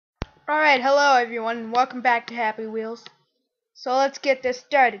Alright, hello everyone, and welcome back to Happy Wheels. So let's get this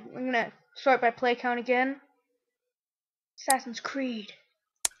started. I'm gonna sort by play count again. Assassin's Creed.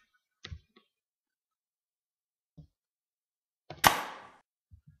 This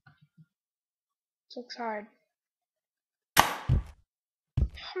looks hard. How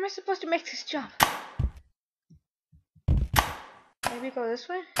am I supposed to make this jump? Maybe go this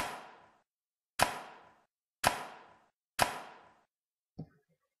way?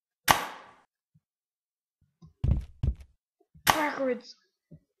 Backwards.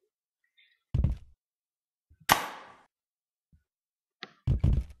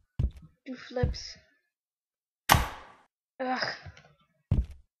 Do flips. Ugh.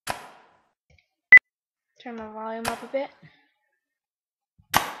 Turn my volume up a bit.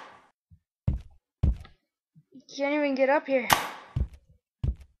 You can't even get up here.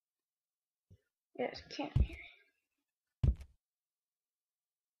 Yes, can't hear.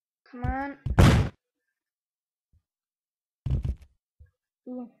 Come on.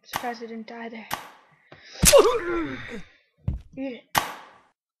 Ooh, I'm surprised I didn't die there. Eat it.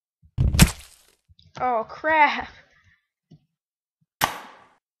 Oh crap!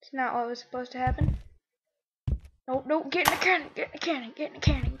 It's not what was supposed to happen. No, no, get in the cannon, get in the cannon, get in the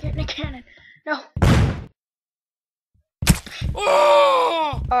cannon, get in the cannon. No.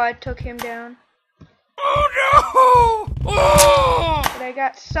 Oh, I took him down. Oh no! Oh! But I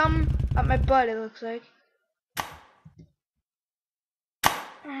got some up my butt, it looks like.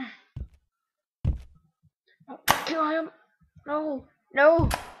 Oh, kill him. No, no.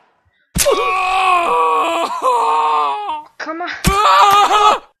 Oh! Come on.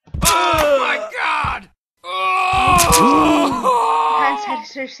 Oh! Oh my God! Oh! Hindsight, I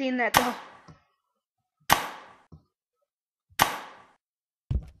should have seen that though.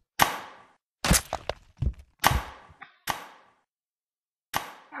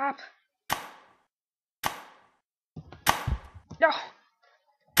 Stop. No.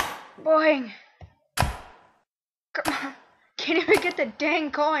 Boing. Come on. Can't even get the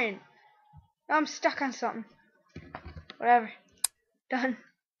dang coin. Now I'm stuck on something. Whatever. Done.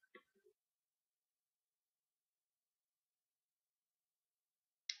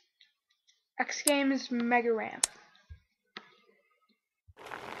 X Games Mega Ramp.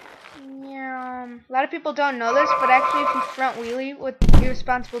 Yeah, a lot of people don't know this, but actually if you front wheelie with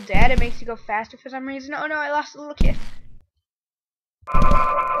Irresponsible Dad, it makes you go faster for some reason. Oh no, I lost a little kid.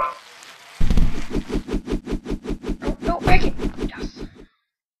 Oh, no, break it! Yes.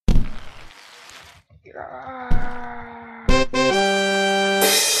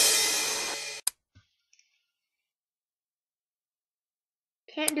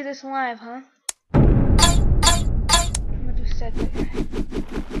 Can't do this live, huh? I'm gonna do segway.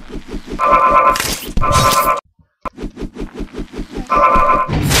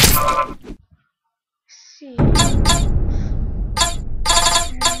 See.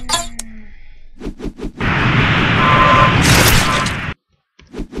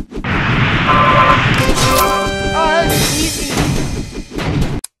 Oh, that was easy.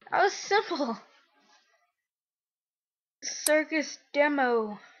 That was simple. Circus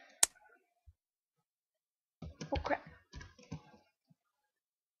demo. Oh crap.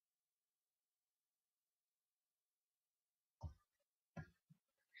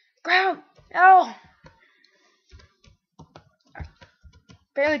 Grab him! No!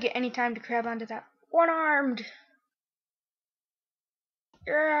 Barely get any time to grab onto that. One-armed!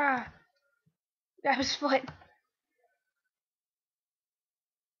 Yeah! Grab his foot.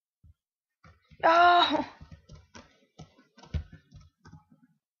 No!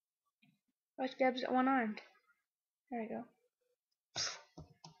 Let's grab it one-armed. There we go.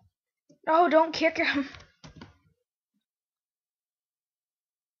 No, don't kick him!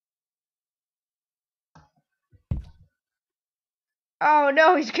 Oh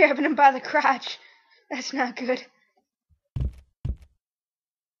no, he's grabbing him by the crotch. That's not good.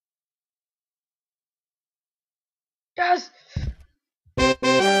 Yes!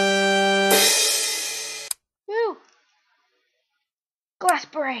 Woo! Glass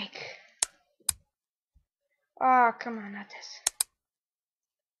break. Oh, come on, not this.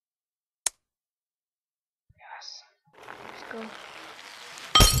 Yes. Let's go.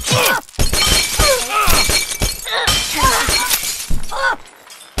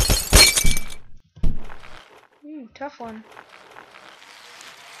 Tough one.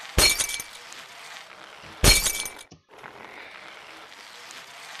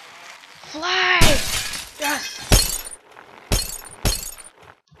 Fly! Yes!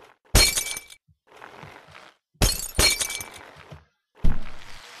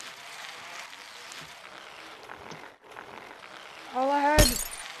 All ahead!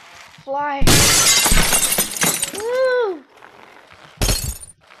 fly. Woo!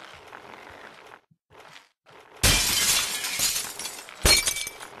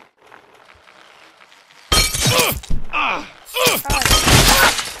 Oh,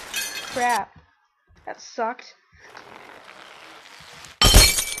 crap. That sucked.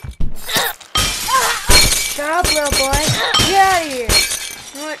 Shut up, little boy. Get out of here.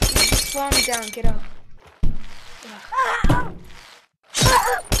 You know what? You're just slowing me down. Get up.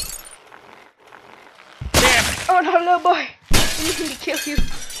 Damn it! Oh no, little boy. I need to kill you.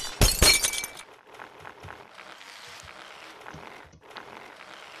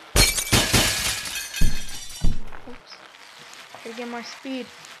 Oops. Gotta get more speed.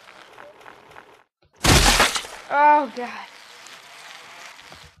 Oh god.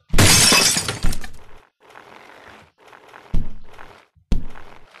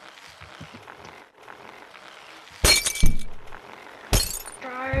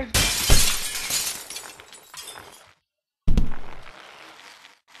 Drive.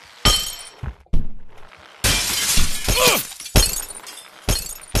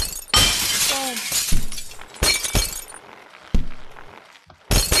 Boom.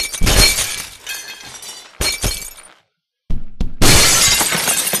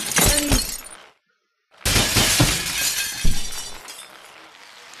 Please.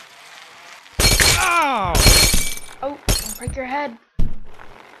 Oh! Oh, don't break your head.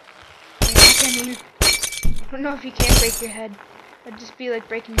 I don't know if you can break your head. It'd just be like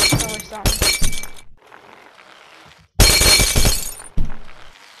breaking your skull or something.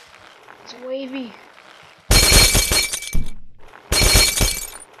 It's wavy.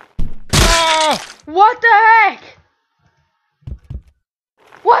 Oh! What the heck?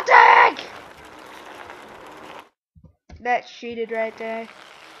 What the heck? That cheated right there.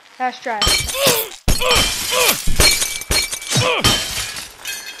 Let's try it.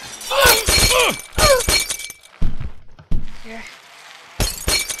 Here.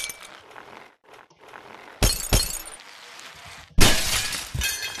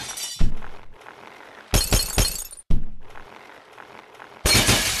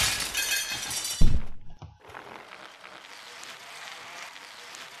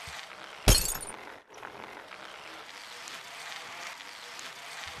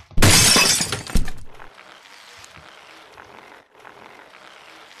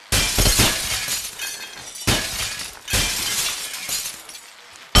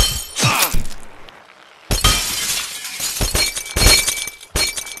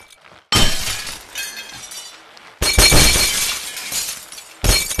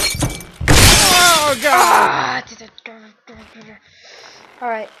 Oh god!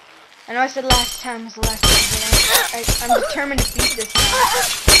 Alright. I know I said last time was the last time, but I'm determined to beat this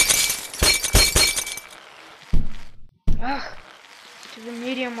now. Ugh. To the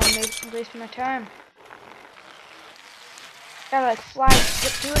medium one, they waste my time. Gotta like fly to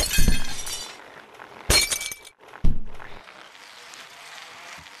get to it.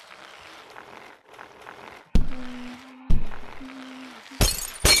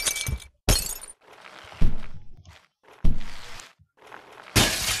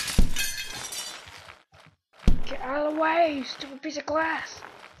 Get out of the way, you stupid piece of glass.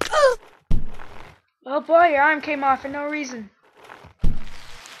 Oh boy, your arm came off for no reason.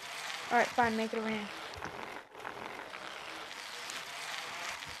 Alright, fine, make it a ramp.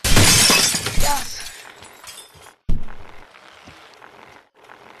 Yes.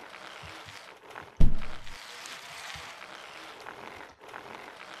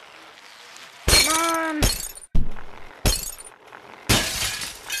 Come on.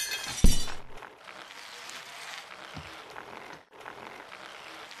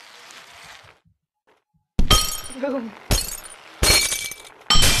 Boom.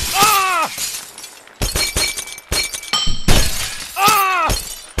 Ah! Ah!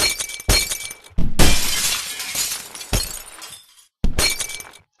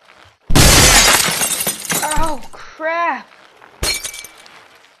 Oh crap.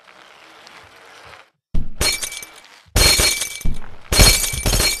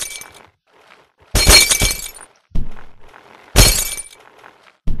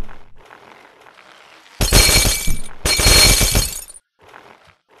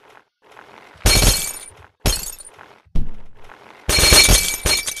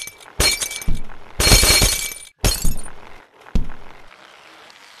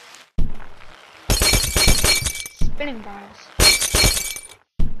 Spinning bottles.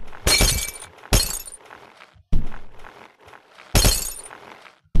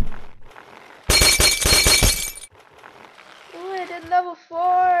 Ooh, I did level 4.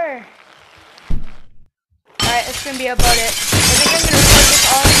 Alright, that's gonna be about it.